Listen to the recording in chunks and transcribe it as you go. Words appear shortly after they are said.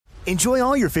Enjoy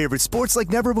all your favorite sports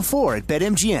like never before at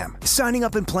BetMGM. Signing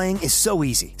up and playing is so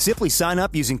easy. Simply sign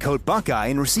up using code Buckeye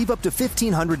and receive up to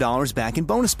 $1,500 back in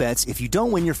bonus bets if you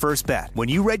don't win your first bet. When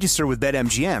you register with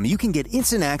BetMGM, you can get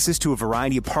instant access to a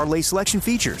variety of parlay selection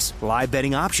features, live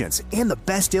betting options, and the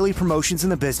best daily promotions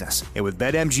in the business. And with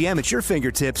BetMGM at your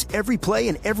fingertips, every play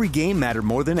and every game matter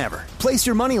more than ever. Place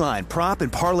your moneyline, prop,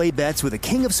 and parlay bets with the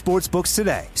king of sportsbooks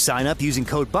today. Sign up using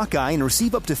code Buckeye and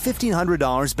receive up to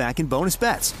 $1,500 back in bonus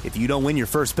bets if you don't win your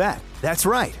first bet. That's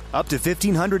right, up to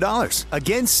 $1,500.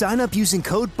 Again, sign up using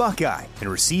code Buckeye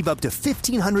and receive up to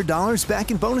 $1,500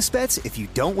 back in bonus bets if you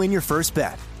don't win your first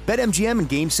bet. BetMGM and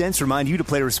GameSense remind you to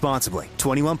play responsibly.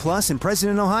 21 plus and present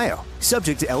in Ohio.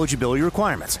 Subject to eligibility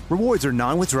requirements. Rewards are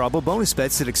non-withdrawable bonus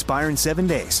bets that expire in 7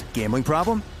 days. Gambling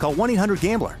problem? Call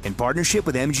 1-800-GAMBLER in partnership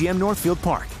with MGM Northfield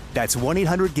Park. That's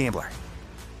 1-800-GAMBLER.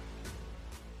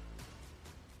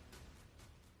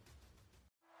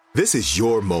 This is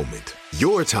your moment,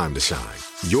 your time to shine,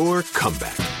 your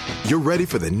comeback. You're ready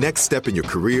for the next step in your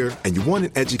career, and you want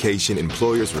an education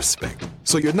employers respect.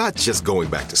 So you're not just going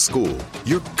back to school,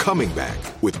 you're coming back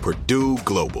with Purdue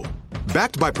Global.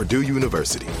 Backed by Purdue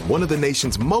University, one of the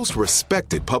nation's most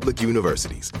respected public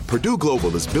universities, Purdue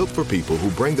Global is built for people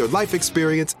who bring their life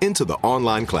experience into the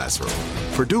online classroom.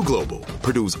 Purdue Global,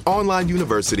 Purdue's online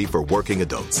university for working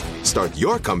adults. Start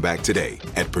your comeback today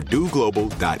at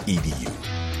purdueglobal.edu.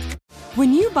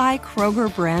 When you buy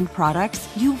Kroger brand products,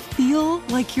 you feel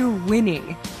like you're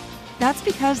winning. That's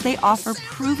because they offer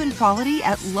proven quality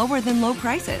at lower than low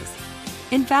prices.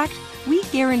 In fact, we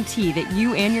guarantee that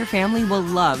you and your family will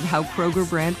love how Kroger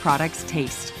brand products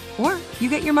taste, or you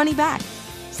get your money back.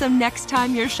 So next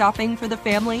time you're shopping for the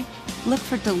family, look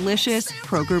for delicious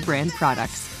Kroger brand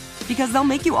products, because they'll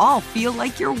make you all feel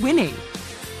like you're winning.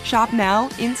 Shop now,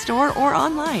 in-store, or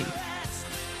online.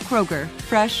 Kroger,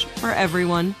 fresh for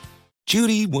everyone.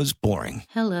 Judy was boring.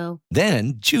 Hello.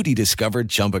 Then Judy discovered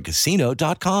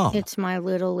ChumbaCasino.com. It's my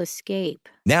little escape.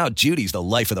 Now Judy's the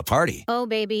life of the party. Oh,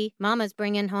 baby, mama's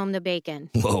bringing home the bacon.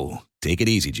 Whoa, take it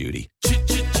easy, Judy.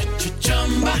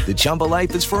 The Chumba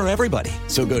life is for everybody.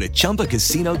 So go to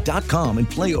ChumbaCasino.com and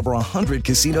play over 100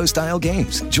 casino-style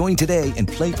games. Join today and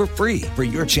play for free for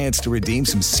your chance to redeem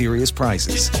some serious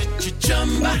prizes.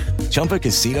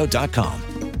 ChumbaCasino.com.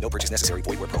 No purchase necessary.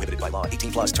 Void where prohibited by law.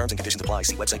 18 plus terms and conditions apply.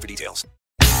 See website for details.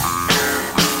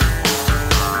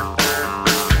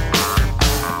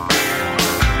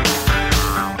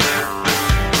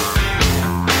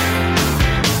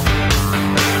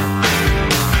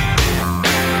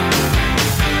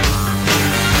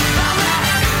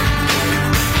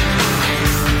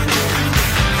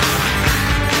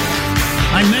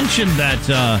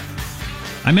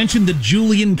 I mentioned the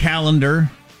Julian calendar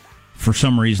for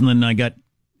some reason, then I got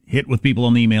hit with people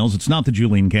on the emails. It's not the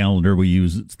Julian calendar we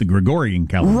use. It's the Gregorian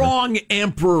calendar. Wrong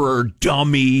emperor,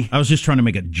 dummy. I was just trying to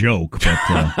make a joke, but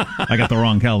I got the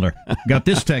wrong calendar. Got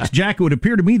this text. Jack, it would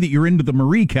appear to me that you're into the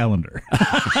Marie calendar.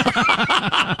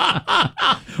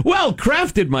 Well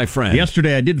crafted, my friend.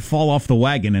 Yesterday, I did fall off the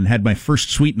wagon and had my first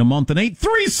sweet in a month and ate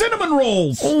 3 cinnamon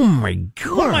rolls. Oh, my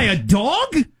God. What am I, a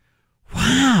dog?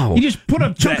 Wow. You just put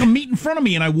a chunk of meat in front of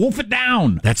me and I wolf it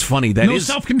down. That's funny. No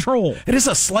self-control. It is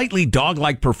a slightly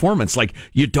dog-like performance. Like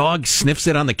your dog sniffs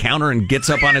it on the counter and gets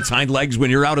up on its hind legs when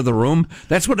you're out of the room.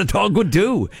 That's what a dog would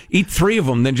do. Eat 3 of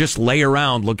them, then just lay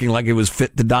around looking like it was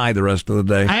fit to die the rest of the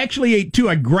day. I actually ate 2.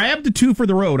 I grabbed the 2 for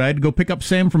the road. I had to go pick up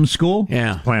Sam from school.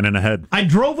 Yeah. Planning ahead. I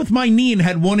drove with my knee and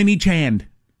had 1 in each hand.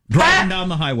 Driving down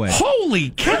the highway. Holy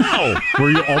cow!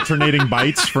 Were you alternating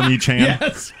bites from each hand?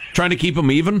 Yes. Trying to keep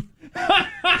them even?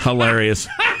 Hilarious.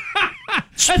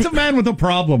 That's a man with a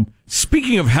problem.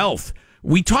 Speaking of health,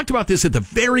 we talked about this at the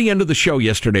very end of the show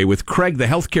yesterday with Craig, the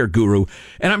healthcare guru,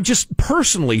 and I'm just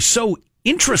personally so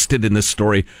interested in this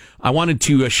story. I wanted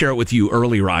to share it with you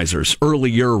earlier risers,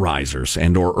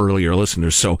 and or earlier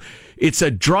listeners. So it's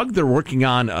a drug they're working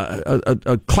on,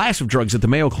 a class of drugs at the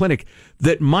Mayo Clinic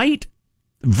that might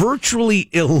virtually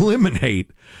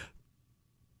eliminate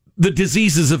the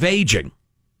diseases of aging.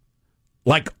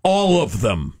 Like all of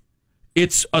them.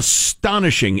 It's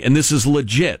astonishing, and this is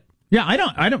legit. Yeah, I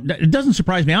don't. It doesn't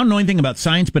surprise me. I don't know anything about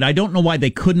science, but I don't know why they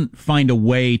couldn't find a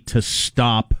way to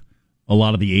stop a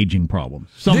lot of the aging problems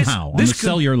somehow on the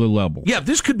cellular level. Yeah,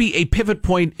 this could be a pivot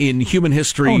point in human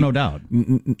history. Oh, no doubt.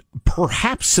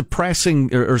 Perhaps surpassing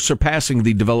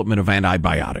the development of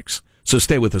antibiotics. So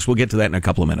stay with us. We'll get to that in a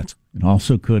couple of minutes. It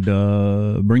also could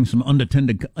bring some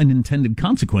unintended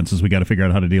consequences we got to figure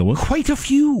out how to deal with. Quite a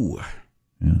few.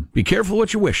 Yeah. Be careful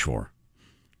what you wish for.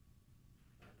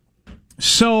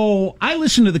 So I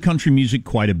listen to the country music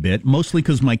quite a bit, mostly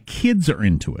because my kids are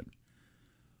into it.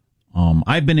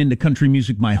 I've been into country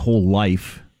music my whole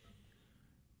life.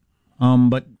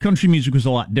 But country music was a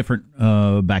lot different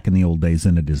back in the old days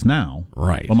than it is now.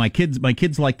 Right. Well, my kids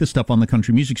like the stuff on the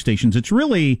country music stations. It's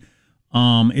really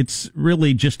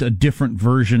just a different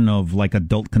version of like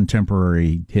adult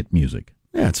contemporary hit music.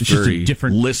 Yeah, it's just very a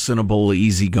different, listenable,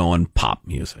 easygoing pop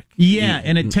music. Yeah,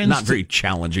 and it tends not very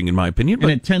challenging in my opinion. But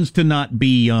and it tends to not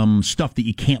be stuff that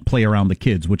you can't play around the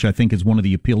kids, which I think is one of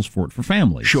the appeals for it for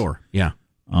families. Sure. Yeah.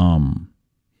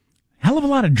 Hell of a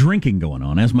lot of drinking going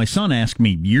on. As my son asked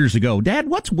me years ago, Dad,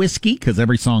 what's whiskey? Because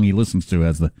every song he listens to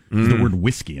has the word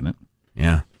whiskey in it.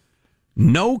 Yeah.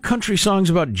 No country songs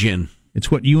about gin. It's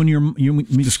what you and your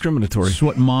discriminatory. It's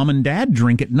what Mom and Dad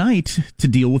drink at night to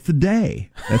deal with the day.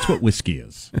 That's what whiskey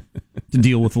is, to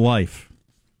deal with life.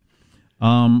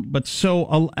 But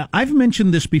so I've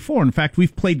mentioned this before. In fact,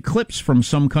 we've played clips from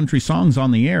some country songs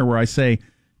on the air where I say,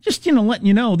 just, letting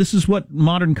you know, this is what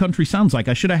modern country sounds like.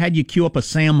 I should have had you cue up a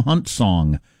Sam Hunt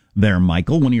song there,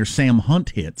 Michael, one of your Sam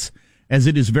Hunt hits, as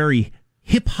it is very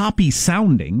hip-hoppy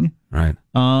sounding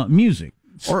music.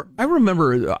 Or I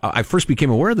remember I first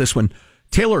became aware of this when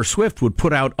Taylor Swift would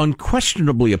put out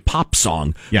unquestionably a pop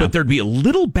song, but there'd be a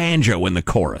little banjo in the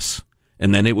chorus.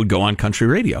 And then it would go on country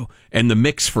radio, and the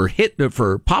mix for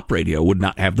pop radio would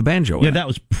not have the banjo. Yeah, that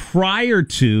was prior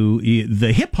to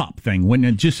the hip hop thing when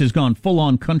it just has gone full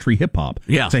on country hip hop.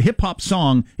 Yeah, it's a hip hop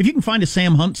song. If you can find a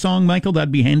Sam Hunt song, Michael,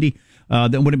 that'd be handy.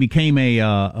 Then when it became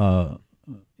a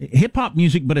hip hop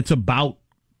music, but it's about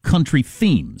country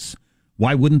themes.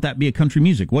 Why wouldn't that be a country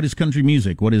music? What is country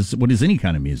music? What is any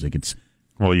kind of music? It's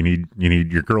you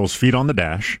need your girl's feet on the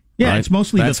dash. Yeah, right? It's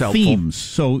mostly That's the helpful. themes.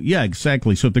 So, yeah,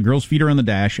 exactly. So if the girl's feet are on the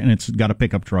dash and it's got a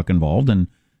pickup truck involved and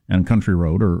country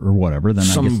road or whatever, then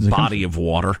some I guess it's body of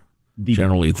water,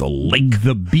 generally the lake,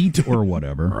 the beat or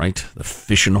whatever. Right, the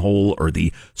fishing hole or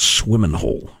the swimming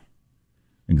hole.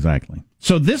 Exactly.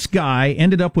 So this guy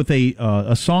ended up with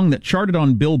a song that charted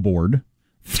on Billboard,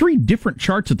 3 different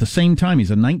charts at the same time. He's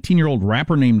a 19-year-old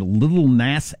rapper named Lil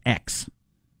Nas X.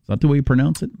 Is that the way you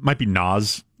pronounce it? Might be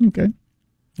Nas. Okay.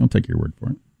 I'll take your word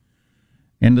for it.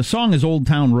 And the song is Old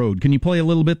Town Road. Can you play a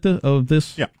little bit of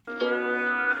this? Yeah.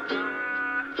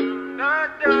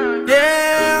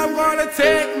 Yeah, I'm gonna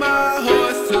take my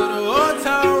horse to the Old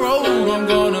Town Road. I'm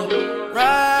gonna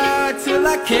ride till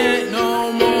I can't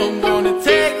no more. I'm gonna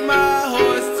take my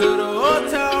horse to the Old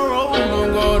Town Road.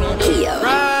 I'm gonna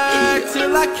ride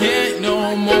till I can't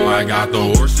no more. I got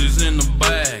the horses in the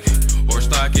bag, horse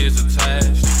stock is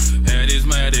attached. Head is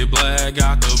matted black,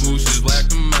 got the bushes black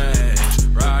to match.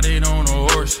 Riding on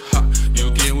a horse, ha,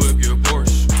 you can whip your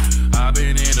Porsche. I've been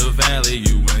in the valley,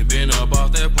 you ain't been up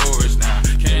off that porch now.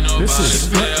 Can't nobody This is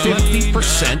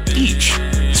 50% each.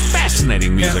 It's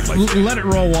fascinating music. Yeah, let it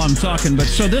roll while I'm talking. But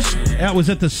so that was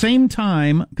at the same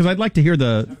time, because I'd like to hear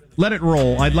let it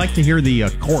roll. I'd like to hear the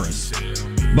chorus.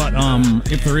 But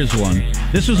if there is one,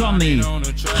 this was on the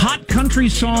hot country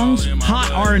songs,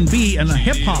 hot R&B, and the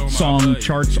hip hop song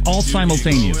charts all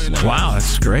simultaneously. Wow,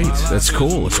 that's great. That's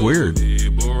cool. It's weird.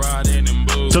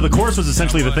 So the chorus was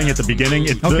essentially the thing at the beginning.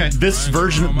 This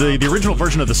version, the original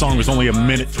version of the song was only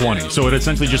 1:20, so it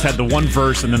essentially just had the one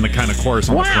verse and then the kind of chorus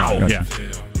on the front. Yeah.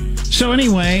 So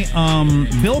anyway,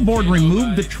 Billboard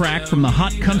removed the track from the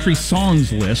Hot Country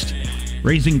Songs list,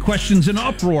 raising questions and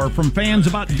uproar from fans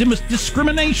about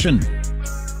discrimination.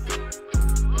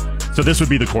 So this would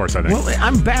be the chorus, I think. Well,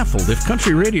 I'm baffled. If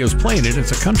country radio's playing it,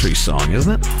 it's a country song,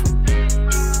 isn't it?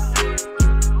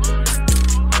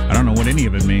 I don't know what any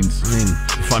of it means. I mean,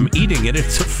 if I'm eating it,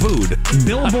 it's a food.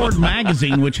 Billboard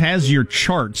magazine, which has your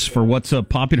charts for what's a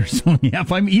popular song. Yeah,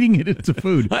 if I'm eating it, it's a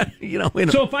food. So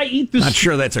if I eat this, not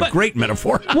sure that's a great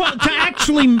metaphor. Well, to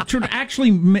actually,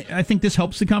 I think this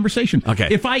helps the conversation. Okay.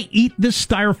 If I eat this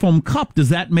styrofoam cup, does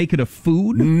that make it a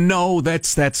food? No,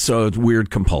 that's a weird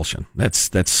compulsion.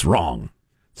 That's wrong.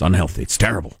 It's unhealthy. It's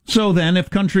terrible. So then, if a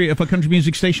country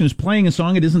music station is playing a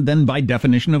song, it isn't then by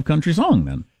definition of country song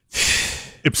then.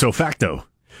 Ipso facto.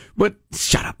 But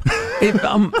shut up. But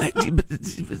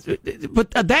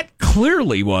that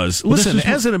clearly was. Listen,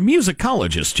 as a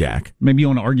musicologist, Jack. Maybe you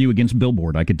want to argue against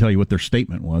Billboard. I could tell you what their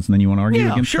statement was, and then you want to argue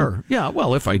against sure. them? Yeah,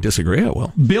 well, if I disagree, I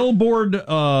will. Billboard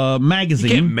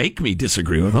magazine. You can't make me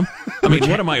disagree with them. I mean,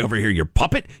 what am I over here, your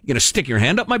puppet? You going to stick your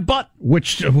hand up my butt?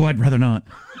 I'd rather not.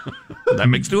 That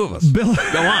makes 2 of us. Go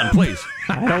on, please.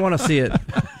 I don't want to see it.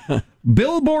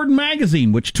 Billboard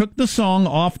magazine, which took the song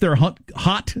off their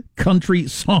hot country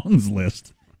songs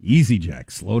list. Easy,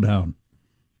 Jack. Slow down.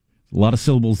 A lot of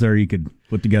syllables there you could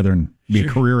put together and be a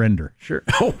career ender. Sure.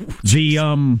 Oh,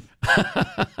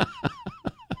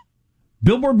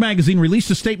 Billboard magazine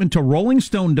released a statement to Rolling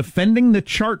Stone defending the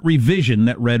chart revision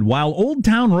that read, while Old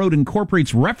Town Road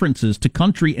incorporates references to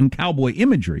country and cowboy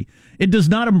imagery, it does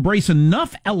not embrace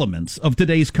enough elements of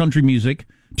today's country music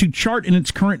to chart in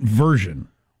its current version.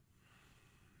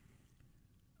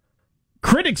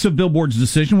 Critics of Billboard's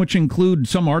decision, which include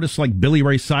some artists like Billy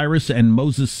Ray Cyrus and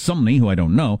Moses Sumney, who I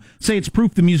don't know, say it's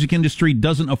proof the music industry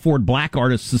doesn't afford black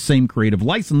artists the same creative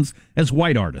license as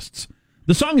white artists.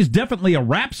 The song is definitely a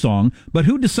rap song, but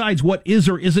who decides what is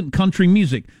or isn't country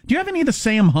music? Do you have any of the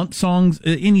Sam Hunt songs?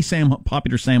 Any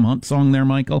popular Sam Hunt song there,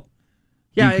 Michael?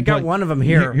 Yeah, I got one of them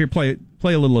here. Here, play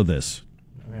a little of this.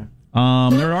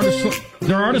 There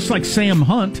are artists like Sam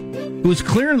Hunt, who is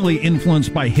clearly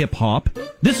influenced by hip hop.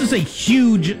 This is a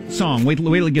huge song. Wait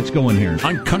till it gets going here.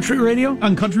 On country radio?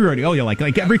 On country radio. Oh yeah,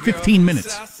 like every 15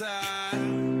 minutes.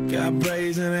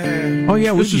 Oh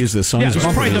yeah, we use this song. Yeah, it's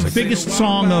probably the biggest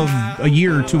song of a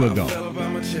year or two ago.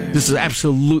 This is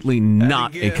absolutely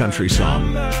not a country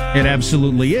song. It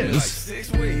absolutely is.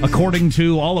 According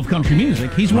to all of country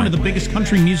music, he's one of the biggest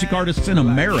country music artists in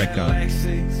America.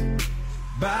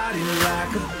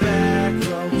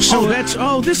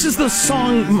 So this is the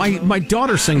song my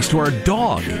daughter sings to our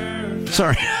dog.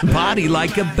 Sorry, body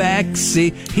like a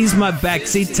backseat. He's my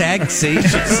backseat taxi. She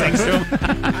sings to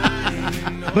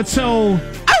him. But so,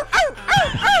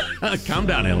 calm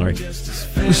down, Hillary.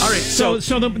 All right, so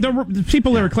the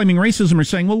people that are claiming racism are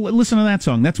saying, well, listen to that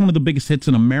song. That's one of the biggest hits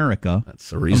in America.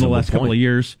 That's a reasonable the last couple of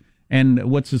years. And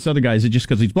what's this other guy? Is it just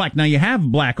because he's black? Now you have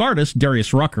black artist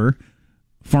Darius Rucker,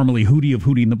 formerly Hootie of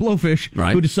Hootie and the Blowfish,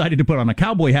 right, who decided to put on a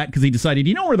cowboy hat because he decided,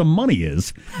 you know where the money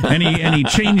is, and he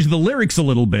changed the lyrics a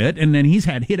little bit, and then he's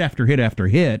had hit after hit after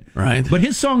hit. Right. But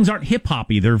his songs aren't hip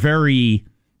hoppy; they're very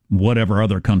whatever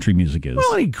other country music is.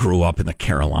 Well, he grew up in the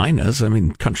Carolinas. I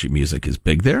mean, country music is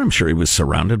big there. I'm sure he was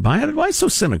surrounded by it. Why so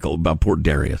cynical about poor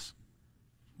Darius?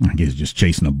 I guess he's just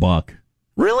chasing a buck.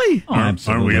 Really? Oh,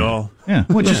 absolutely. Aren't we all? Yeah,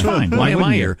 which is fine. Why am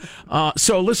I here?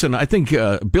 So listen, I think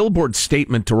Billboard's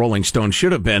statement to Rolling Stone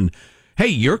should have been, hey,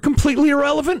 you're completely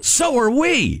irrelevant, so are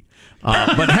we.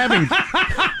 But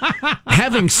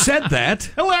having said that...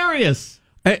 Hilarious.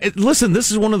 Listen, this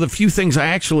is one of the few things I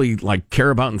actually care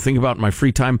about and think about in my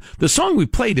free time. The song we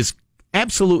played is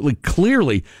absolutely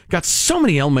clearly got so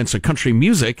many elements of country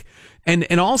music and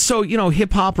also,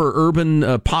 hip-hop or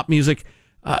urban pop music.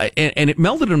 And it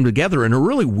melded them together in a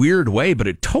really weird way, but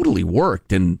it totally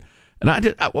worked. And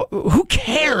who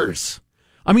cares?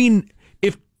 I mean,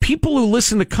 if people who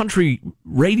listen to country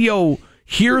radio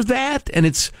hear that, and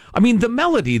the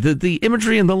melody, the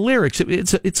imagery, and the lyrics,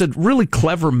 it's a really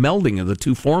clever melding of the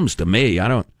two forms to me. I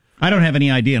don't have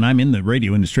any idea, and I'm in the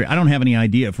radio industry. I don't have any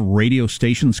idea if radio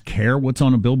stations care what's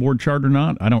on a Billboard chart or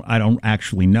not. I don't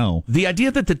actually know. The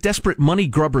idea that the desperate money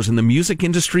grubbers in the music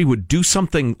industry would do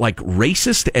something like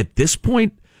racist at this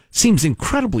point seems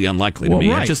incredibly unlikely to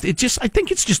me. Right. I think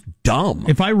it's just dumb.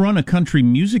 If I run a country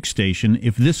music station,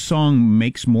 if this song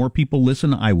makes more people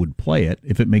listen, I would play it.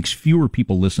 If it makes fewer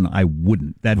people listen, I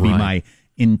wouldn't. That'd be my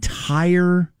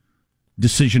entire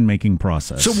decision-making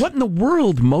process. So what in the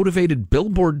world motivated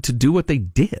Billboard to do what they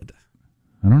did?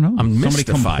 I don't know. I'm Somebody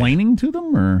mystified. Complaining to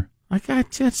them, or I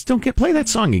just don't play that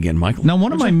song again, Michael. Now,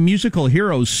 one of my musical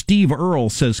heroes, Steve Earle,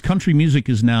 says country music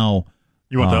is now.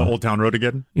 You want the Old Town Road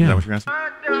again? Yeah. Is that what you're asking?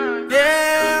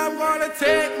 Yeah, I'm gonna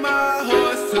take my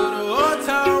horse to the Old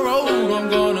Town Road. I'm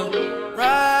gonna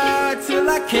ride till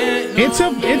I can't. It's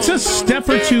a step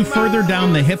or two further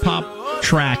down the hip hop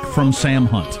track from Sam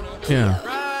Hunt. Yeah.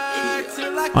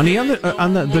 On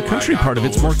the country part of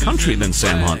it's more country than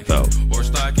Sam Hunt, though.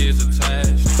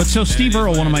 But so Steve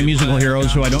Earle, one of my musical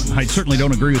heroes, who I certainly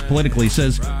don't agree with politically,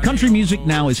 says country music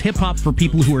now is hip hop for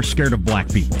people who are scared of black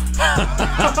people.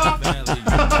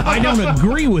 I don't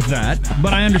agree with that,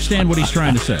 but I understand what he's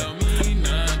trying to say.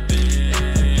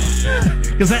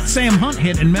 Because that Sam Hunt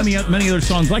hit and many other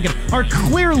songs like it are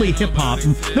clearly hip hop.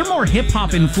 They're more hip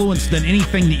hop influenced than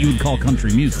anything that you would call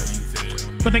country music.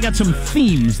 But they got some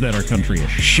themes that are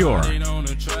country-ish. Sure. But I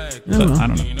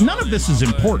don't know. None of this is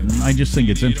important. I just think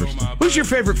it's interesting. Who's your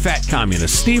favorite fat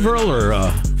communist, Steve Earle or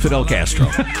Fidel Castro?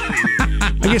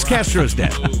 I guess Castro's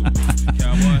dead.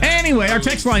 Anyway, our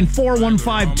text line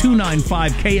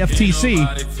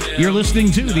 415-295-KFTC. You're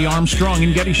listening to the Armstrong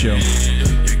and Getty Show.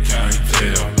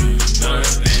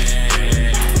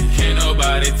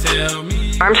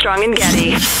 Armstrong and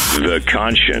Getty. The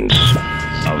conscience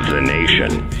of the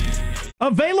nation.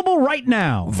 Available right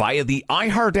now via the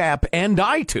iHeart app and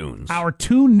iTunes. Our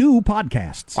 2 new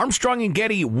podcasts. Armstrong and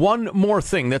Getty, One More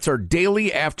Thing. That's our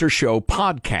daily after show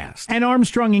podcast. And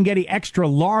Armstrong and Getty Extra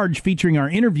Large, featuring our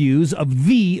interviews of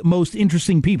the most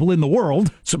interesting people in the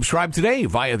world. Subscribe today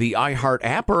via the iHeart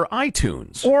app or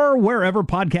iTunes. Or wherever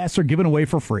podcasts are given away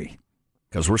for free.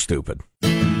 Because we're stupid.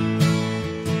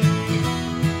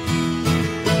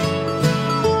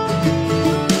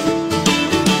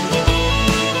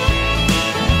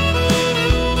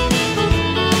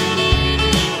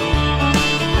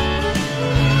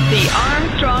 The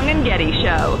Armstrong and Getty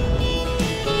Show.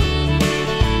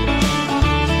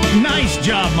 Nice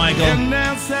job, Michael.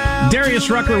 Darius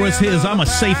Rucker was his I'm a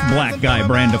Safe Black Guy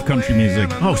brand of country music.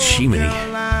 Oh, Shimony.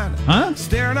 Huh?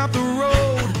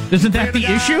 Isn't that the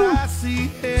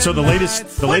issue? So the latest...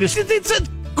 It's a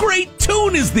great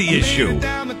tune is the issue.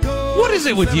 What is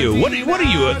it with you? What are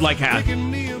you, like,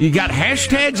 you got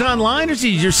hashtags online, or is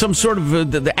you some sort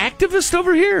of the activist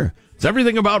over here? It's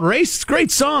everything about race. It's a great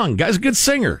song. Guy's a good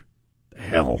singer. The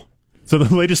hell. So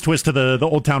the latest twist to the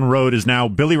Old Town Road is now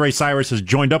Billy Ray Cyrus has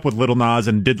joined up with Lil Nas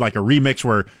and did like a remix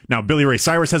where now Billy Ray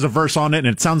Cyrus has a verse on it, and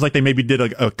it sounds like they maybe did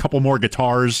a couple more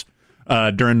guitars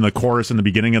during the chorus in the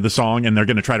beginning of the song, and they're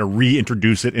going to try to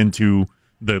reintroduce it into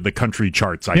the country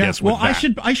charts, I guess. Well, I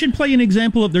should play an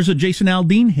example of, there's a Jason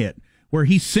Aldean hit where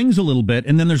he sings a little bit,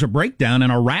 and then there's a breakdown,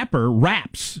 and a rapper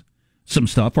raps some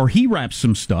stuff, or he raps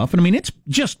some stuff, and I mean, it's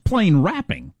just plain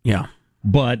rapping. Yeah.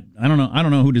 But I don't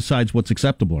know who decides what's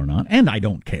acceptable or not, and I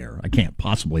don't care. I can't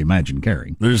possibly imagine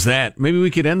caring. There's that. Maybe we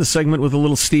could end the segment with a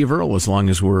little Steve Earle, as long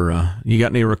as we're... you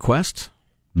got any requests?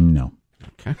 No.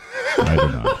 Okay. I do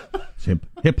not. It's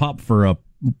hip-hop for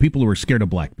people who are scared of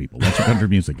black people. That's what country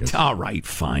music is. All right,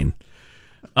 fine.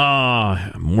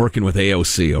 I'm working with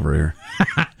AOC over here.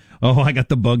 Oh, I got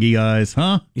the buggy eyes,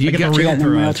 huh? You got the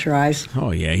realtor eyes.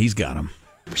 Oh, yeah, he's got them.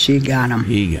 She got them.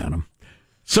 He got them.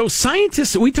 So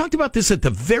scientists, we talked about this at the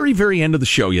very, very end of the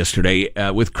show yesterday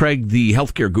with Craig, the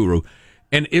healthcare guru,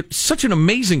 and it's such an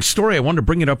amazing story. I wanted to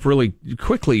bring it up really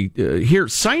quickly here.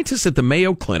 Scientists at the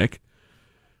Mayo Clinic,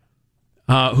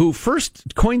 who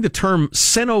first coined the term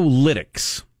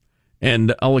senolytics,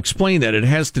 and I'll explain that. It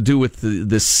has to do with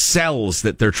the cells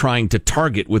that they're trying to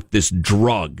target with this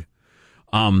drug.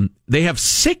 They have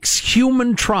 6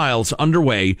 human trials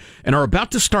underway and are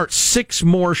about to start 6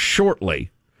 more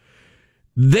shortly.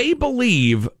 They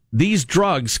believe these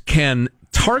drugs can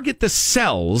target the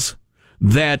cells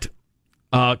that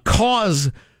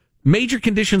cause major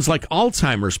conditions like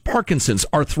Alzheimer's, Parkinson's,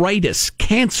 arthritis,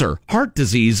 cancer, heart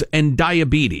disease, and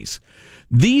diabetes.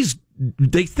 They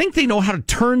think they know how to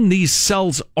turn these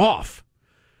cells off.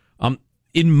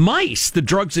 In mice, the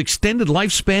drug's extended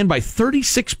lifespan by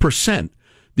 36%.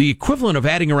 The equivalent of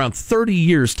adding around 30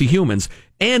 years to humans.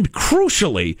 And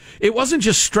crucially, it wasn't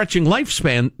just stretching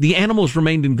lifespan. The animals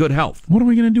remained in good health. What are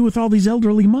we going to do with all these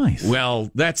elderly mice? Well,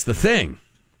 that's the thing.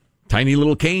 Tiny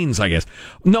little canes, I guess.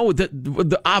 No,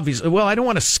 the obvious. Well, I don't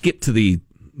want to skip to the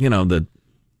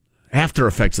after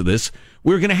effects of this.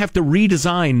 We're going to have to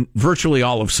redesign virtually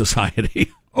all of society.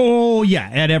 Oh, yeah,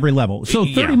 at every level. So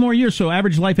 30 more years. So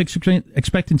average life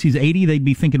expectancy is 80. They'd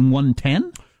be thinking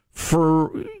 110?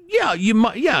 You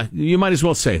might as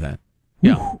well say that.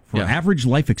 Average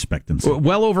life expectancy.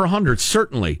 Well over 100,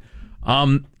 certainly.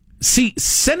 See,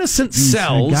 senescent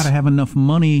cells... Got to have enough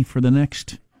money for the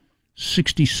next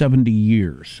 60, 70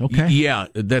 years. Okay. Yeah,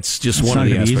 that's one of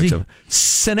the aspects of it.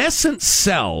 Senescent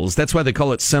cells, that's why they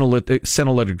call it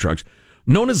senolytic drugs,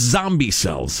 known as zombie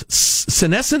cells.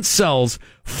 Senescent cells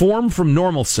form from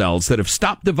normal cells that have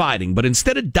stopped dividing, but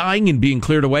instead of dying and being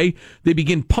cleared away, they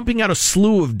begin pumping out a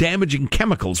slew of damaging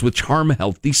chemicals which harm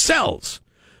healthy cells.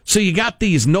 So you got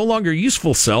these no longer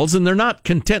useful cells, and they're not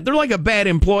content. They're like a bad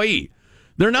employee.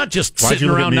 They're not just sitting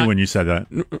around. Why'd you look at me when you said that?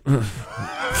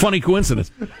 Funny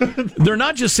coincidence. They're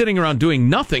not just sitting around doing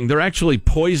nothing. They're actually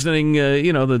poisoning,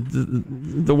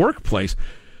 the workplace.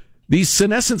 These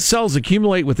senescent cells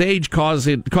accumulate with age caused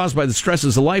by the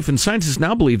stresses of life, and scientists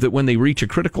now believe that when they reach a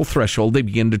critical threshold, they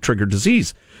begin to trigger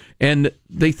disease. And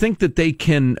they think that they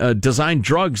can design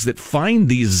drugs that find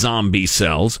these zombie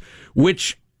cells,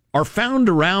 which are found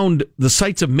around the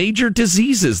sites of major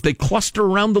diseases. They cluster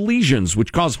around the lesions,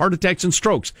 which cause heart attacks and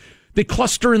strokes. They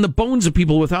cluster in the bones of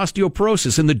people with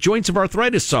osteoporosis, in the joints of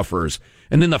arthritis sufferers,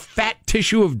 and in the fat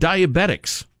tissue of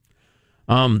diabetics.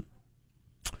 And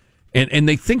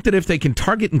they think that if they can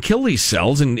target and kill these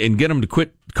cells and get them to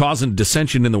quit causing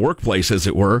dissension in the workplace, as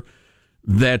it were,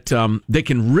 that they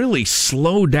can really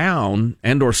slow down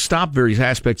and or stop various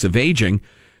aspects of aging.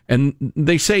 And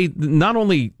they say not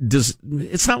only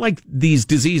it's not like these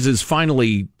diseases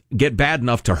finally get bad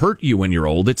enough to hurt you when you're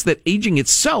old. It's that aging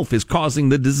itself is causing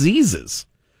the diseases.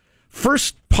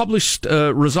 First published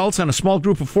results on a small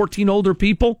group of 14 older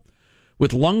people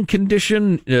with lung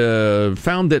condition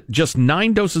found that just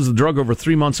 9 doses of the drug over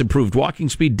 3 months improved walking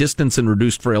speed, distance, and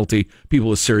reduced frailty. People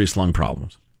with serious lung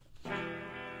problems.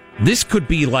 This could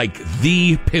be like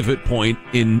the pivot point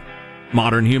in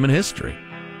modern human history.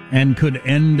 And could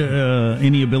end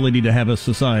any ability to have a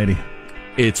society.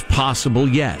 It's possible,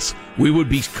 yes. We would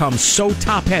become so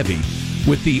top-heavy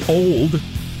with the old,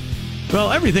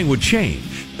 well, everything would change.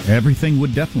 Everything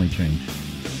would definitely change.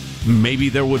 Maybe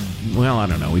there would, well, I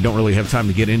don't know. We don't really have time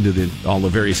to get into all the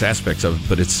various aspects of it,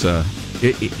 but it's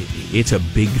a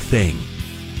big thing.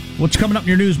 What's coming up in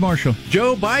your news, Marshall?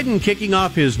 Joe Biden kicking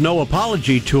off his no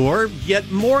apology tour, yet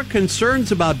more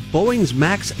concerns about Boeing's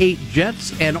MAX 8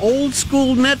 jets, and old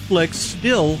school Netflix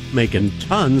still making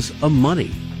tons of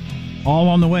money. All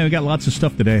on the way. We got lots of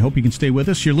stuff today. Hope you can stay with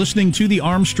us. You're listening to the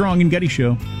Armstrong and Getty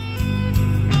Show.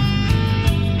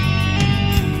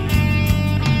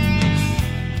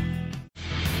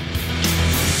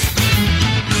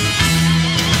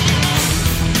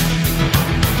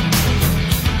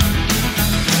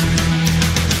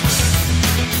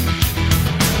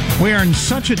 We are in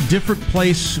such a different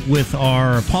place with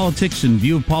our politics and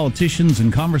view of politicians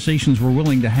and conversations we're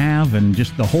willing to have and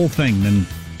just the whole thing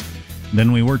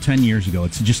than we were 10 years ago.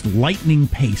 It's just lightning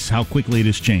pace how quickly it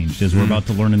has changed, as we're about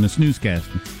to learn in this newscast.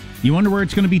 You wonder where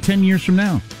it's going to be 10 years from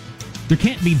now. There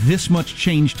can't be this much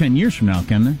change 10 years from now,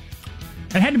 can there?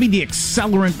 It had to be the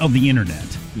accelerant of the internet.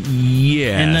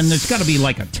 Yes. And then there's got to be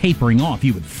like a tapering off,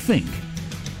 you would think.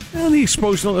 Well, the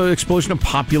explosion of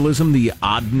populism, the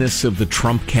oddness of the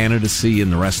Trump candidacy, and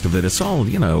the rest of it. It's all,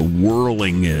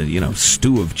 whirling,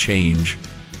 stew of change.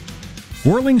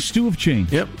 Whirling stew of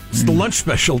change. Yep. It's the lunch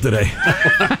special today.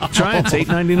 Try it. It's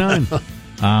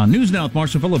 $8.99. News now with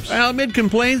Marshall Phillips. Well, amid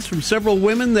complaints from several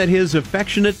women that his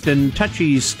affectionate and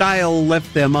touchy style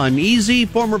left them uneasy,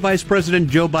 former Vice President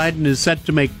Joe Biden is set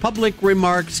to make public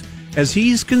remarks as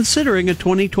he's considering a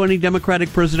 2020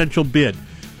 Democratic presidential bid.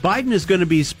 Biden is going to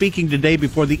be speaking today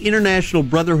before the International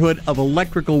Brotherhood of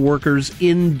Electrical Workers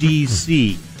in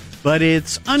D.C., but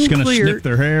it's unclear. He's going to snip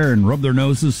their hair and rub their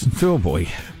noses. Oh, boy.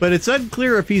 But it's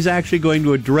unclear if he's actually going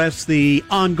to address the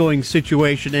ongoing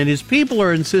situation, and his people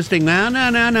are insisting,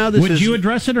 no. Would you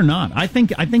address it or not? I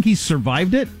think he's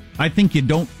survived it. I think you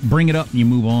don't bring it up and you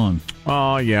move on.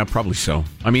 Oh, yeah, probably so.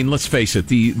 I mean, let's face it.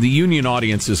 The union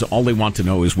audiences, all they want to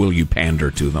know is, will you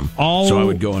pander to them? So I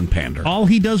would go and pander. All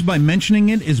he does by mentioning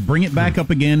it is bring it back up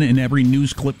again in every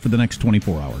news clip for the next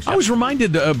 24 hours. I was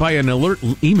reminded by an alert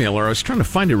emailer. I was trying to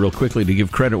find it real quickly to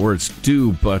give credit where it's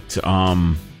due, but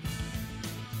I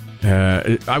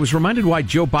was reminded why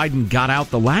Joe Biden got out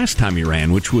the last time he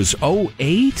ran, which was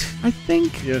 2008, I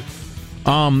think. Yeah.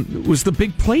 Was the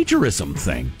big plagiarism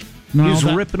thing. No, he was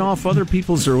ripping off other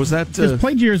people's, or was that... His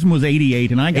plagiarism was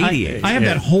 88, and I have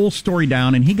that whole story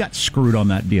down, and he got screwed on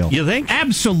that deal. You think?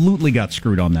 Absolutely got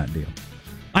screwed on that deal.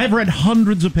 I've read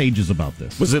hundreds of pages about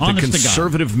this. Was it the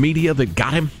conservative media that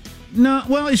got him? No,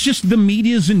 well, it's just the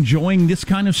media's enjoying this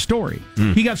kind of story.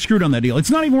 He got screwed on that deal.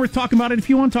 It's not even worth talking about it. If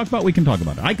you want to talk about it, we can talk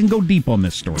about it. I can go deep on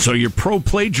this story. So you're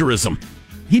pro-plagiarism.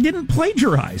 He didn't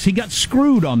plagiarize. He got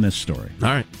screwed on this story. All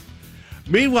right.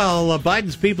 Meanwhile,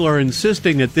 Biden's people are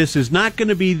insisting that this is not going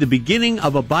to be the beginning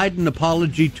of a Biden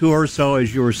apology tour. So,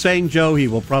 as you were saying, Joe, he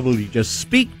will probably just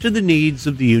speak to the needs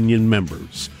of the union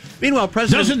members. Meanwhile,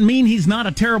 President... Doesn't mean he's not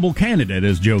a terrible candidate,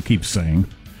 as Joe keeps saying.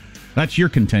 That's your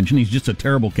contention. He's just a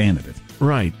terrible candidate.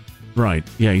 Right.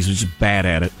 Yeah, he's just bad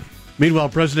at it. Meanwhile,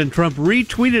 President Trump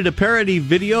retweeted a parody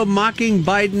video mocking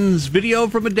Biden's video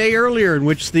from a day earlier in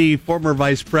which the former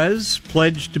vice pres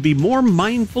pledged to be more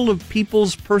mindful of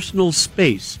people's personal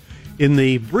space. In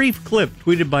the brief clip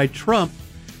tweeted by Trump,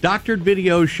 doctored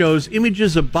video shows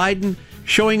images of Biden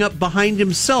showing up behind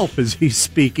himself as he's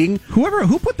speaking.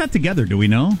 Who put that together, do we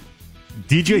know?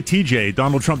 DJ TJ,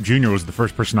 Donald Trump Jr. was the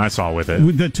first person I saw with it. To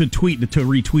retweet it, to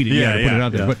put it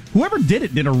out there. But whoever did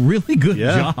it did a really good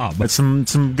job. That's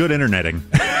some good interneting.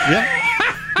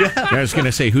 I was going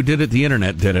to say, who did it? The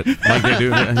internet did it. Like they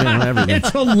do everything. It's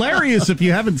hilarious if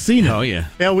you haven't seen it. Oh, yeah.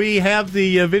 Yeah, we have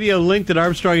the video linked at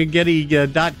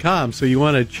ArmstrongandGetty.com, so you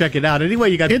want to check it out.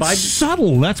 Anyway, you got It's Biden.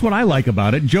 subtle. That's what I like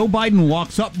about it. Joe Biden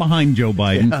walks up behind Joe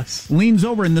Biden, leans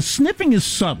over, and the sniffing is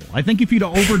subtle. I think if you'd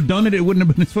have overdone it, it wouldn't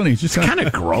have been as funny. It's just kind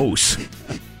of gross.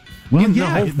 Well, the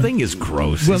whole thing is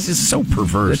gross. This is so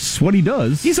perverse. That's what he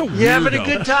does. He's a weirdo. You having a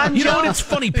good time, You know Joe? what? It's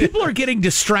funny. People are getting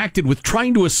distracted with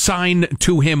trying to assign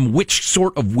to him which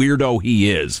sort of weirdo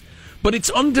he is. But it's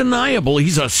undeniable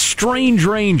he's a strange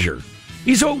ranger.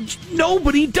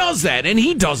 Nobody does that, and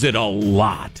he does it a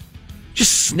lot.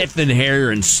 Just sniffing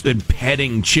hair and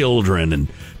petting children and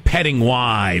petting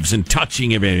wives and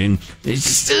touching everything.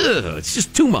 It's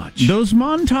just too much. Those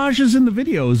montages in the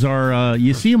videos are,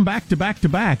 you see them back to back to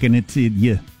back, and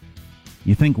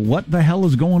you think, what the hell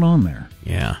is going on there?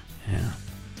 Yeah.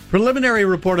 Preliminary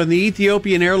report on the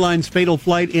Ethiopian Airlines fatal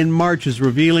flight in March is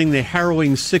revealing the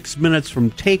harrowing 6 minutes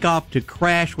from takeoff to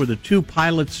crash where the two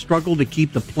pilots struggled to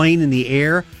keep the plane in the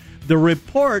air. The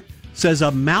report says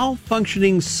a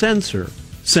malfunctioning sensor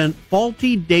sent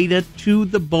faulty data to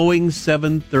the Boeing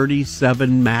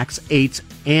 737 MAX 8's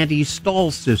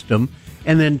anti-stall system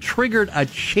and then triggered a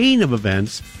chain of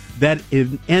events that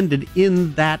ended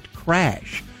in that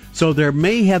crash. So there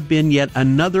may have been yet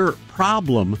another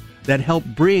problem that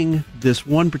helped bring this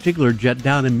one particular jet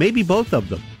down, and maybe both of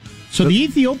them. So the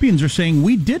Ethiopians are saying,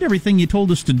 we did everything you told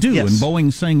us to do, yes. And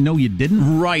Boeing's saying, no, you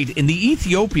didn't? Right, and the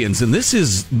Ethiopians, and this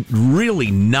is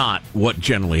really not what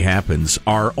generally happens,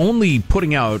 are only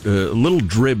putting out little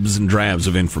dribs and drabs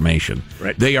of information.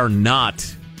 Right. They are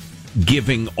not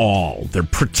giving all. They're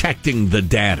protecting the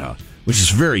data, which is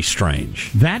very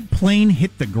strange. That plane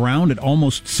hit the ground at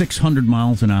almost 600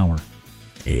 miles an hour.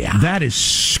 Yeah. That is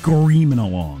screaming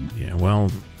along. Yeah,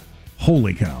 well,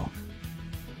 holy cow.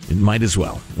 It might as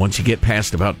well. Once you get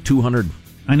past about 200.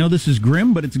 I know this is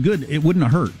grim, but it's good. It wouldn't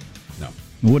have hurt. No.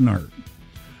 It wouldn't hurt.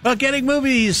 Getting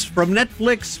movies from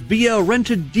Netflix via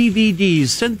rented DVDs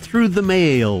sent through the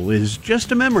mail is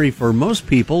just a memory for most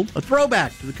people. A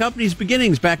throwback to the company's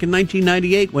beginnings back in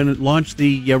 1998 when it launched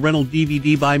the rental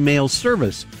DVD by mail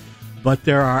service. But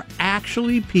there are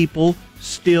actually people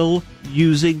still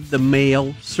using the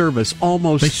mail service.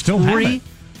 Almost 3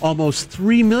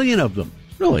 million of them.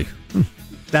 Really?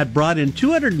 That brought in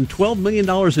 $212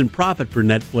 million in profit for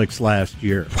Netflix last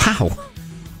year. Wow.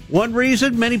 One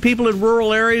reason, many people in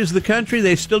rural areas of the country,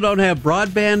 they still don't have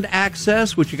broadband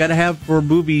access, which you got to have for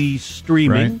movie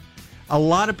streaming. Right. A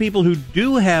lot of people who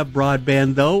do have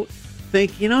broadband, though,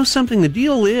 think, something, the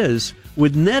deal is,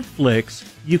 with Netflix,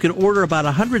 you can order about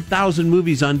 100,000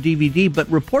 movies on DVD, but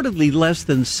reportedly less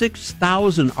than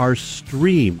 6,000 are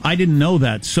streamed. I didn't know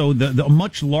that. So the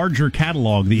much larger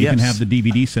catalog that you can have the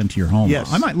DVD sent to your home.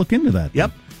 Yes. I might look into that.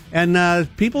 Yep.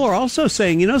 And people are also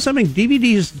saying, something,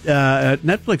 DVDs,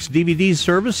 Netflix DVD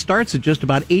service starts at just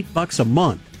about $8 a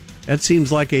month. That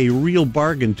seems like a real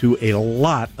bargain to a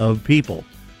lot of people.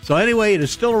 So anyway, it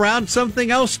is still around. Something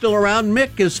else still around.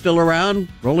 Mick is still around.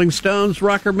 Rolling Stones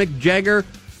rocker Mick Jagger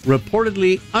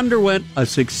reportedly underwent a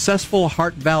successful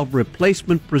heart valve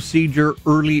replacement procedure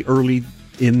early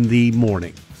in the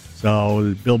morning.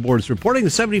 So Billboard's reporting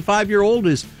the 75-year-old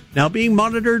is now being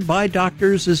monitored by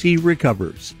doctors as he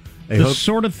recovers.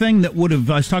 Sort of thing that would have,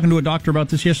 I was talking to a doctor about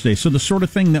this yesterday, so the sort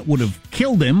of thing that would have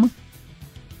killed him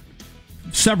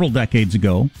several decades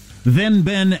ago, then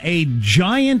been a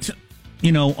giant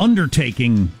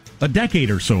undertaking a decade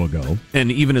or so ago.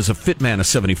 And even as a fit man of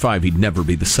 75, he'd never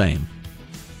be the same.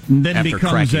 And then after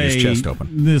becomes cracking his chest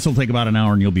open. This will take about an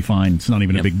hour and you'll be fine. It's not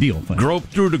even a big deal. Grope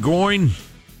through the groin,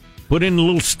 put in a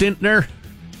little stint there,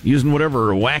 using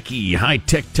whatever wacky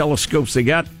high-tech telescopes they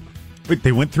got. Wait,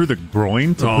 they went through the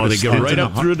groin? They go right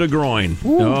up through the groin.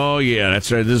 Ooh. Oh, yeah,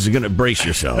 that's right. This is going to brace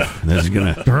yourself. This is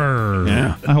going to...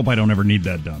 Yeah. I hope I don't ever need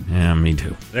that done. Yeah, me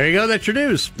too. There you go. That's your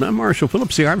news. I'm Marshall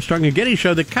Phillips, the Armstrong and Getty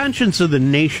Show, the conscience of the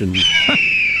nation.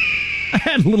 I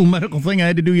had a little medical thing I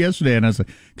had to do yesterday, and I was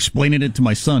explaining it to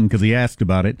my son because he asked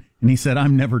about it, and he said,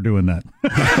 "I'm never doing that."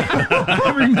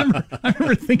 I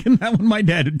remember thinking that when my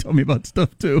dad would tell me about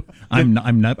stuff too. I'm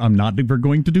not ever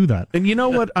going to do that. And you know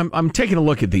what? I'm taking a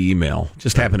look at the email.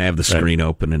 Just happen to have the screen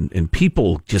open, and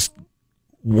people just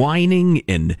whining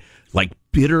and like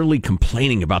bitterly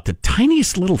complaining about the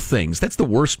tiniest little things. That's the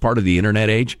worst part of the internet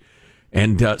age.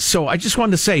 And so I just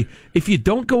wanted to say, if you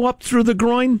don't go up through the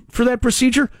groin for that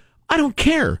procedure, I don't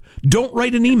care. Don't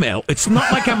write an email. It's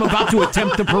not like I'm about to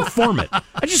attempt to perform it.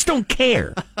 I just don't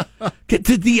care.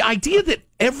 The idea that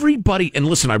everybody, and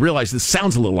listen, I realize this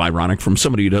sounds a little ironic from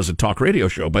somebody who does a talk radio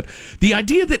show, but the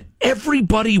idea that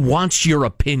everybody wants your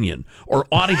opinion or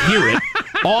ought to hear it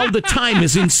all the time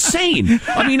is insane.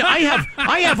 I mean,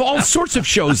 I have all sorts of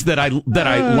shows that I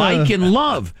like and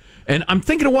love. And I'm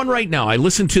thinking of one right now. I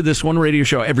listen to this one radio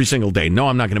show every single day. No,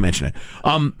 I'm not going to mention it.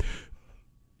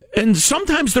 And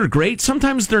sometimes they're great,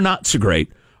 sometimes they're not so great,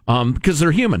 because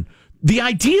they're human. The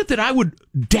idea that I would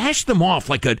dash them off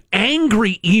like an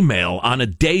angry email on a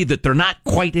day that they're not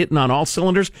quite hitting on all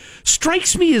cylinders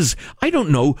strikes me as, I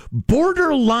don't know,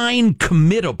 borderline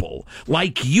committable,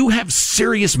 like you have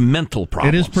serious mental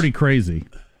problems. It is pretty crazy.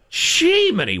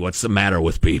 Jiminy, what's the matter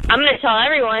with people? I'm going to tell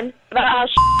everyone about how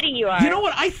shitty you are. You know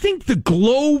what? I think the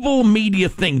global media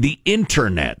thing, the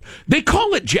internet, they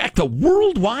call it, Jack, the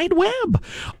World Wide Web.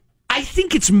 I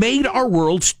think it's made our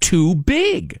worlds too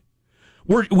big.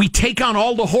 We take on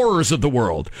all the horrors of the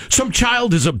world. Some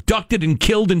child is abducted and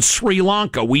killed in Sri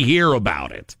Lanka. We hear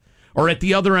about it. Or at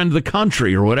the other end of the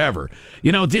country or whatever.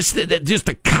 You know, just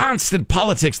the constant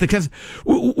politics. Because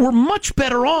we're much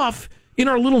better off in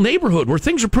our little neighborhood where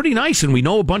things are pretty nice and we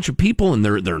know a bunch of people and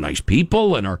they're nice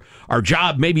people and our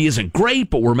job maybe isn't great,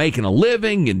 but we're making a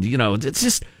living. And, you know, it's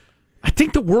just, I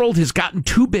think the world has gotten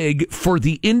too big for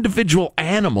the individual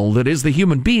animal that is the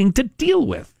human being to deal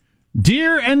with.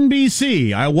 Dear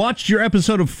NBC, I watched your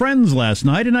episode of Friends last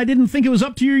night, and I didn't think it was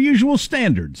up to your usual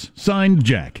standards. Signed,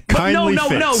 Jack. No.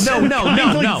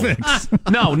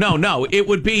 It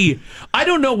would be, I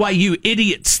don't know why you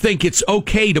idiots think it's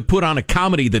okay to put on a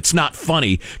comedy that's not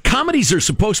funny. Comedies are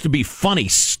supposed to be funny,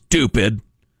 stupid.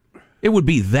 It would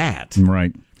be that.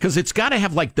 Right. Because it's got to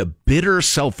have, like, the bitter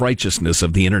self-righteousness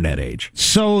of the internet age.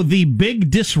 So the big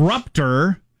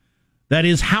disruptor... that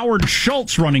is Howard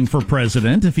Schultz running for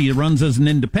president. If he runs as an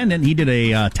independent, he did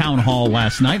a town hall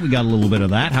last night. We got a little bit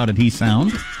of that. How did he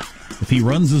sound? If he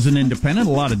runs as an independent,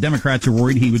 a lot of Democrats are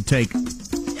worried he would take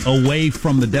away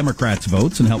from the Democrats'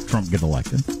 votes and help Trump get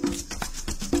elected,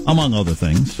 among other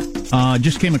things.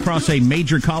 Just came across a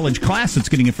major college class that's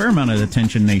getting a fair amount of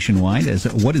attention nationwide.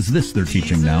 What is this they're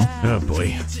teaching now? Oh,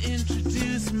 boy.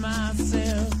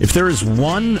 If there is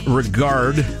one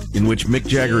regard in which Mick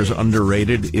Jagger is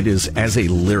underrated, it is as a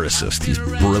lyricist. He's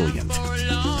brilliant.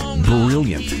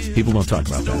 Brilliant. People don't talk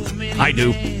about that. I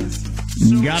do.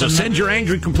 So send your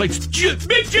angry complaints.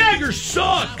 Mick Jagger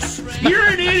sucks. You're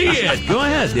an idiot. Go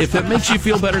ahead. If that makes you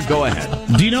feel better, go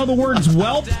ahead. Do you know the words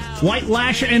whelp, white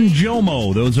lash, and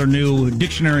jomo? Those are new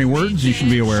dictionary words you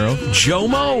should be aware of.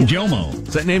 Jomo? Jomo.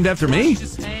 Is that named after me?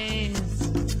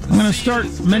 I'm going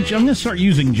to start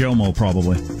using Jomo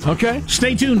probably. Okay.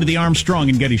 Stay tuned to the Armstrong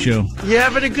and Getty Show. You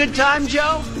having a good time,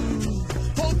 Joe?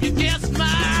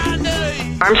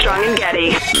 Armstrong and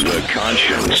Getty. The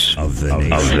conscience of the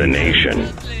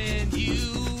nation.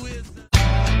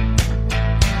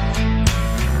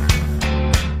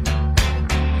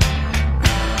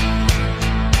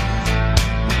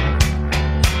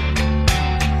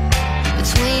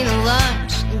 Between a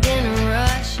lunch and dinner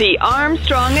rush. The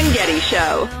Armstrong and Getty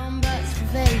Show.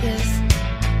 Vegas.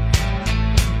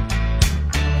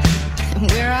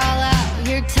 We're all out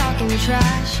here talking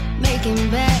trash, making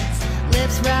bets,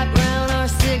 lips wrapped around our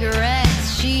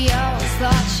cigarettes. She always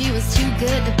thought she was too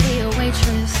good to be a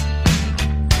waitress.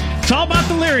 It's all about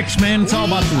the lyrics, man. It's all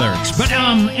about the lyrics. But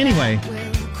anyway,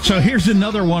 so here's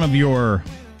another one of your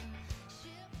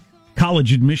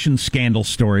college admission scandal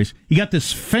stories. You got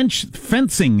this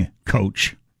fencing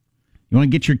coach. You want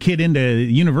to get your kid into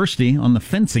university on the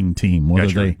fencing team. You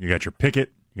got your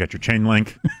picket, you got your chain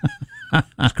link.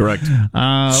 That's correct.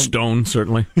 Stone,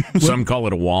 certainly. Some call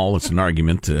it a wall. It's an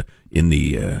argument in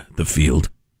the field.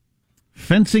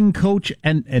 Fencing coach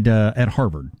at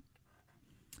Harvard.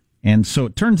 And so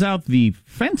it turns out the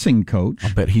fencing coach...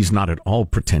 I'll bet he's not at all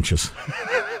pretentious.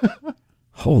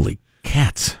 Holy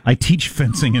cats. I teach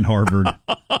fencing in Harvard.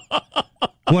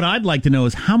 What I'd like to know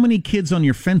is how many kids on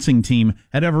your fencing team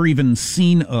had ever even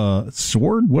seen a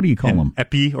sword? What do you call them?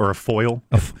 Épée or a foil?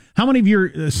 How many of your...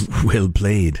 well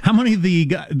played. How many of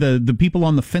the people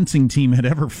on the fencing team had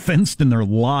ever fenced in their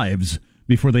lives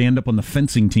before they end up on the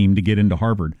fencing team to get into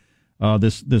Harvard?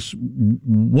 This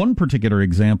one particular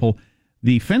example,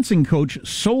 the fencing coach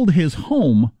sold his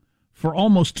home for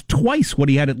almost twice what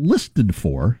he had it listed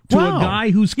for to a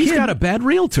guy whose kid... He's got a bad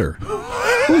realtor.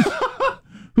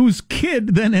 Whose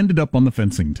kid then ended up on the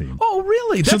fencing team. Oh,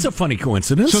 really? That's a funny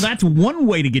coincidence. So that's one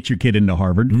way to get your kid into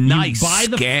Harvard. Nice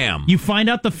scam. You find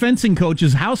out the fencing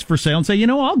coach's house for sale and say,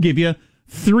 I'll give you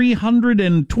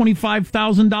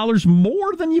 $325,000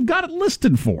 more than you've got it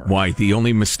listed for. Why? The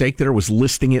only mistake there was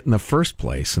listing it in the first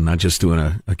place and not just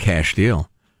doing a cash deal.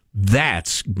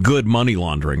 That's good money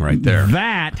laundering right there.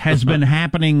 That has been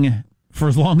happening for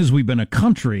as long as we've been a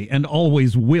country, and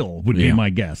always will, would be my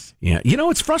guess. Yeah.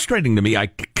 It's frustrating to me. I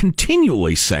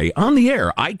continually say on the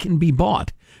air, I can be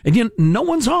bought. And no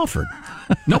one's offered.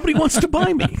 Nobody wants to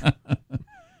buy me.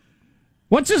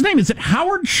 What's his name? Is it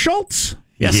Howard Schultz?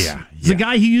 Yes. Yeah. The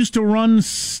guy who used to run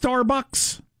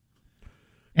Starbucks.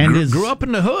 And grew up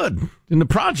in the hood, in the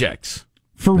projects.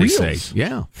 For reals. Say.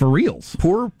 Yeah. For reals.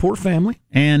 Poor family.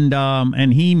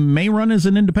 And he may run as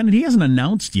an independent. He hasn't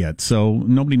announced yet, so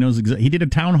nobody knows exactly. He did a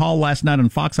town hall last night on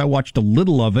Fox. I watched a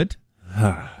little of it.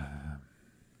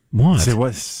 What? It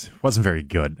wasn't very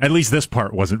good. At least this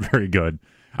part wasn't very good.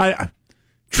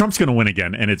 Trump's going to win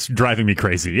again, and it's driving me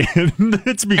crazy.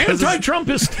 It's because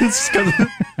anti-Trumpist.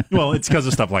 It's because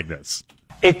of stuff like this.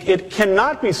 It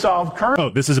cannot be solved currently. Oh,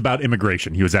 this is about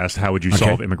immigration. He was asked, how would you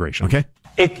solve immigration? Okay.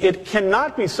 It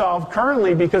cannot be solved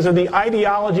currently because of the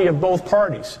ideology of both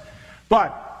parties.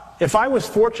 But if I was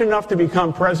fortunate enough to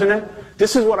become president,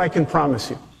 this is what I can promise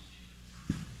you.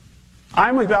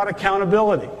 I'm about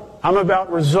accountability. I'm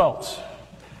about results.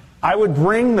 I would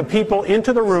bring the people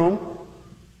into the room.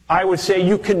 I would say,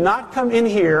 you cannot come in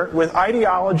here with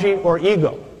ideology or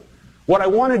ego. What I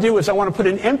want to do is I want to put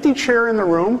an empty chair in the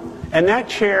room, and that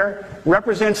chair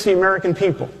represents the American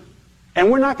people.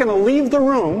 And we're not going to leave the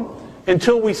room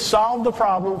until we solve the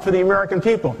problem for the American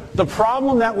people. The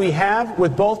problem that we have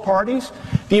with both parties,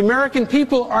 the American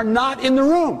people are not in the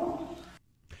room.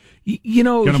 You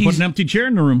know, going to put an empty chair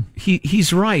in the room.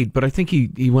 He's right, but I think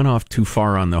he went off too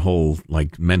far on the whole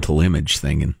mental image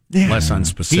thing and less on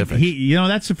specific.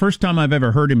 That's the first time I've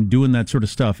ever heard him doing that sort of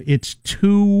stuff. It's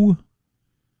too.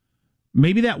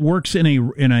 Maybe that works in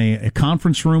a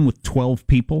conference room with 12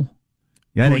 people.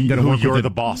 Yeah, who you're the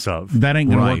boss of. That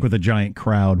ain't going to work with a giant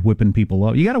crowd whipping people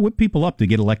up. You got to whip people up to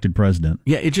get elected president.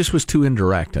 Yeah, it just was too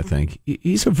indirect. I think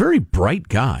he's a very bright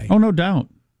guy. Oh, no doubt.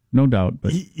 No doubt,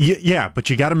 but but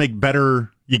you got to make better.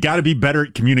 You got to be better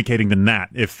at communicating than that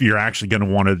if you're actually going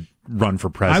to want to run for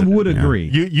president. I would agree.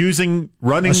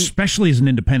 Running, especially as an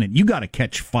independent, you got to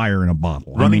catch fire in a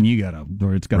bottle.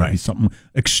 It's got to be something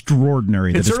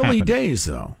extraordinary. It's early happened. Days,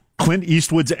 though. Clint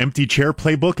Eastwood's empty chair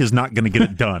playbook is not going to get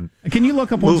it done. Can you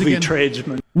look up once Movie again?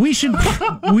 tradesman. We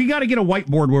got to get a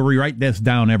whiteboard where we write this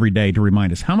down every day to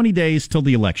remind us how many days till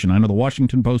the election. I know the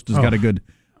Washington Post has got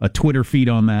a Twitter feed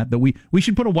on that we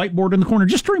should put a whiteboard in the corner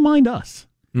just to remind us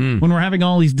when we're having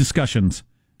all these discussions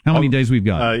how many days we've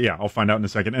got. I'll find out in a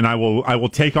second, and I will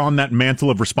take on that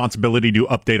mantle of responsibility to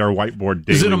update our whiteboard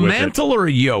daily. Is it a mantle or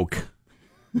a yoke?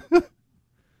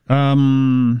 As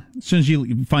soon as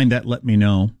you find that, let me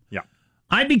know. Yeah.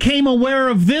 I became aware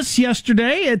of this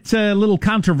yesterday. It's a little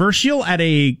controversial at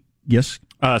a yes.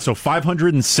 So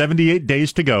 578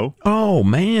 days to go. Oh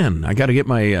man, I got to get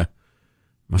my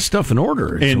stuff in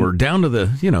order. We're down to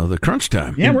the crunch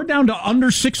time. Yeah, we're down to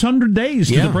under 600 days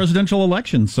to the presidential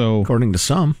election. So, according to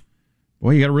some,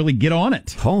 boy, you got to really get on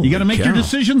it. Holy you got to make cow. your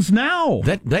decisions now.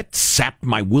 That sapped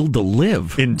my will to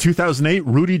live. In 2008,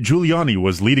 Rudy Giuliani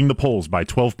was leading the polls by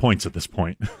 12 points at this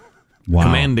point. Wow.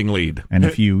 Commanding lead. And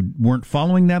if you weren't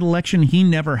following that election, he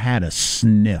never had a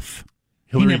sniff.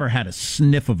 He never had a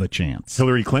sniff of a chance.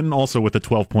 Hillary Clinton also with a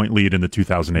 12-point lead in the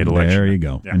 2008 election. There you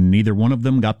go. Yeah. And neither one of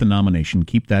them got the nomination.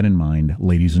 Keep that in mind,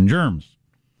 ladies and germs.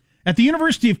 At the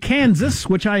University of Kansas,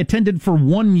 which I attended for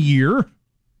 1 year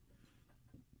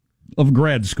of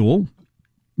grad school,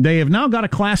 they have now got a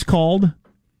class called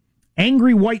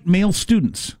Angry White Male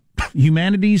Students,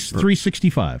 Humanities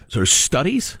 365. So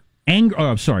studies?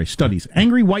 Studies.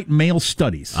 Angry White Male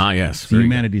Studies. Ah, yes. The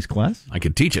humanities class. I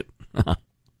could teach it.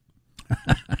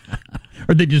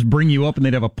 Or they just bring you up and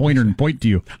they'd have a pointer and point to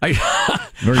you.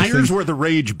 Here's where the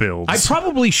rage builds. I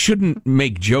probably shouldn't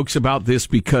make jokes about this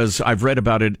because I've read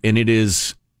about it and it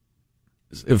is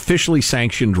officially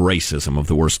sanctioned racism of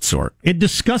the worst sort. It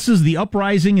discusses the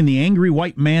uprising in the angry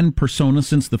white man persona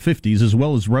since the 50s, as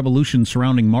well as revolutions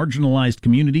surrounding marginalized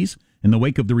communities in the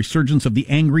wake of the resurgence of the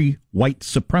angry white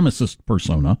supremacist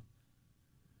persona.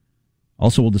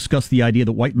 Also, we'll discuss the idea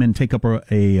that white men take up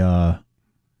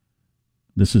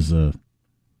this is a,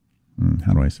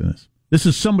 how do I say this? This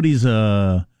is somebody's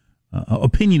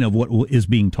opinion of what is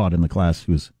being taught in the class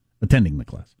who's attending the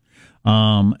class.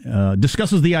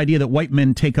 Discusses the idea that white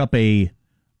men take up a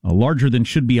larger than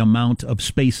should be amount of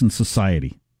space in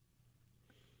society.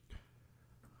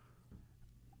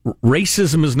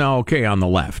 Racism is now okay on the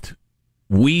left.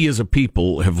 We as a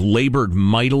people have labored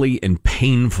mightily and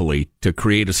painfully to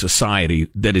create a society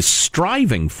that is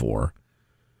striving for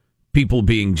people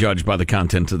being judged by the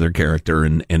content of their character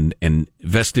and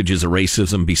vestiges of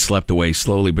racism be swept away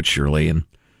slowly but surely and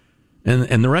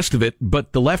the rest of it.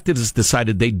 But the left has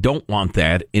decided they don't want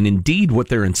that. And indeed, what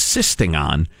they're insisting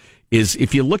on is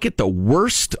if you look at the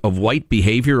worst of white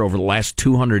behavior over the last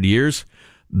 200 years,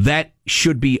 that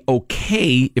should be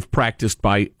okay if practiced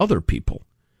by other people,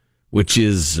 which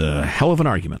is a hell of an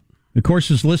argument. The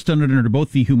course is listed under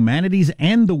both the humanities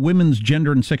and the women's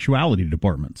gender and sexuality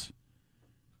departments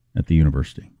at the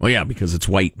university. Well, yeah, because it's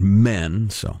white men,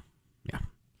 so, yeah.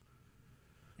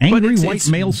 Angry white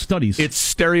male studies. It's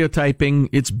stereotyping,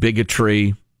 it's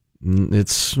bigotry,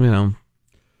 it's,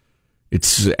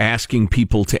 it's asking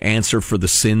people to answer for the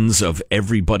sins of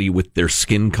everybody with their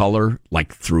skin color,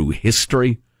 like through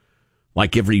history.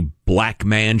 Like every black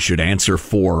man should answer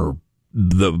for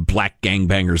the black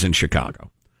gangbangers in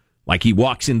Chicago. Like he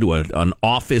walks into an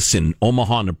office in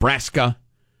Omaha, Nebraska,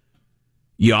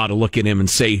 you ought to look at him and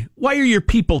say, why are your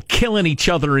people killing each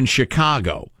other in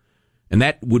Chicago? And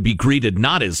that would be greeted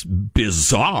not as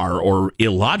bizarre or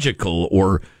illogical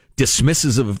or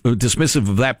dismissive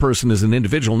of that person as an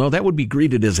individual. No, that would be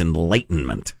greeted as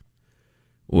enlightenment,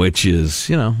 which is,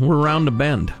 we're around the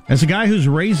bend. As a guy who's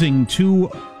raising two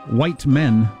white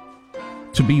men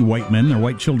to be white men, they're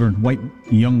white children, white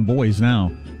young boys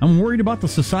now, I'm worried about the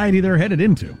society they're headed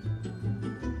into.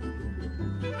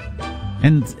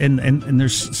 And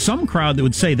there's some crowd that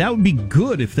would say that would be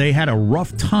good if they had a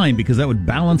rough time because that would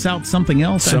balance out something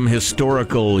else. Some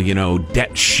historical,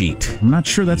 debt sheet. I'm not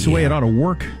sure that's the way it ought to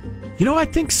work. I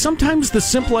think sometimes the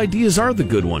simple ideas are the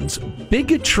good ones.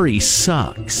 Bigotry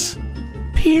sucks.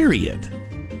 Period.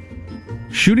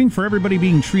 Shooting for everybody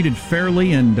being treated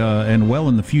fairly and well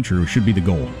in the future should be the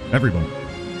goal. Everyone.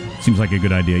 Seems like a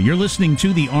good idea. You're listening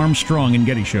to the Armstrong and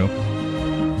Getty Show.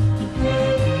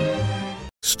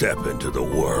 Step into the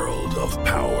world of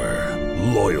power,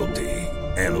 loyalty,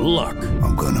 and luck.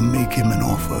 I'm going to make him an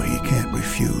offer he can't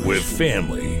refuse. With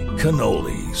family,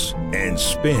 cannolis, and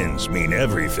spins mean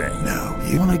everything. Now,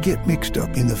 you want to get mixed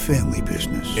up in the family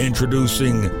business.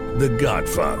 Introducing The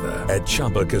Godfather at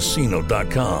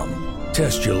ChumbaCasino.com.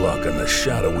 Test your luck in the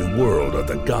shadowy world of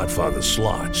The Godfather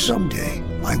slot. Someday,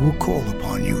 I will call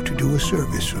upon you to do a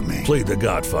service for me. Play The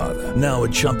Godfather, now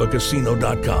at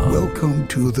ChumbaCasino.com. Welcome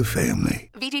to the family.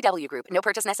 VGW Group. No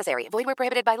purchase necessary. Void where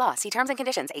prohibited by law. See terms and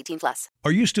conditions. 18+.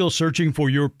 Are you still searching for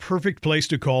your perfect place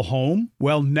to call home?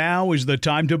 Well, now is the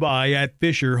time to buy at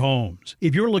Fisher Homes.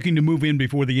 If you're looking to move in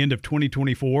before the end of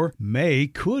 2024, May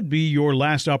could be your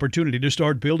last opportunity to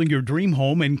start building your dream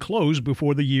home and close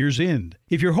before the year's end.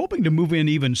 If you're hoping to move in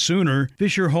even sooner,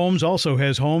 Fisher Homes also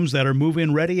has homes that are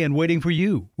move-in ready and waiting for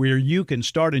you, where you can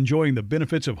start enjoying the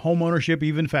benefits of homeownership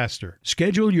even faster.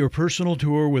 Schedule your personal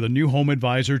tour with a new home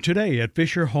advisor today at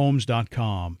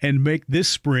FisherHomes.com and make this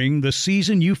spring the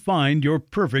season you find your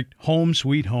perfect home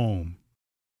sweet home.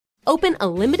 Open a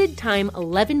limited-time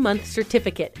 11-month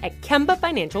certificate at Kemba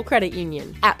Financial Credit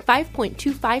Union. At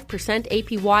 5.25%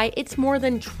 APY, it's more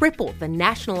than triple the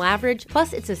national average,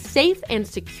 plus it's a safe and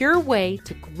secure way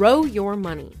to grow your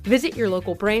money. Visit your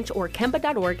local branch or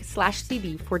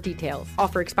kemba.org/cb for details.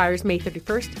 Offer expires May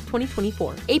 31st,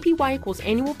 2024. APY equals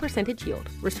annual percentage yield.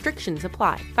 Restrictions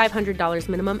apply. $500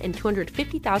 minimum and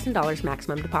 $250,000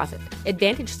 maximum deposit.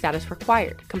 Advantage status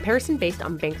required. Comparison based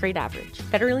on bank rate average.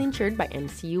 Federally insured by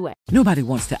NCUA. Nobody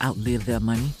wants to outlive their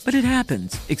money, but it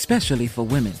happens, especially for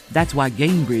women. That's why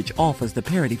Gainbridge offers the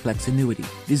Parity Flex annuity,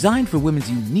 designed for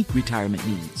women's unique retirement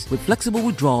needs, with flexible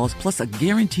withdrawals plus a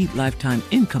guaranteed lifetime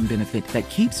income benefit that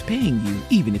keeps paying you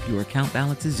even if your account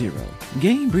balance is zero.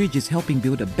 Gainbridge is helping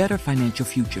build a better financial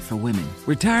future for women.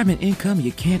 Retirement income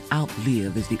you can't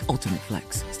outlive is the ultimate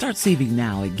flex. Start saving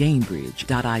now at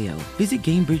Gainbridge.io. Visit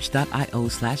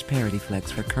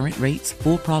Gainbridge.io/ParityFlex for current rates,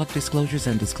 full product disclosures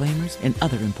and disclaimers, and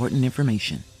other important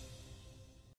information.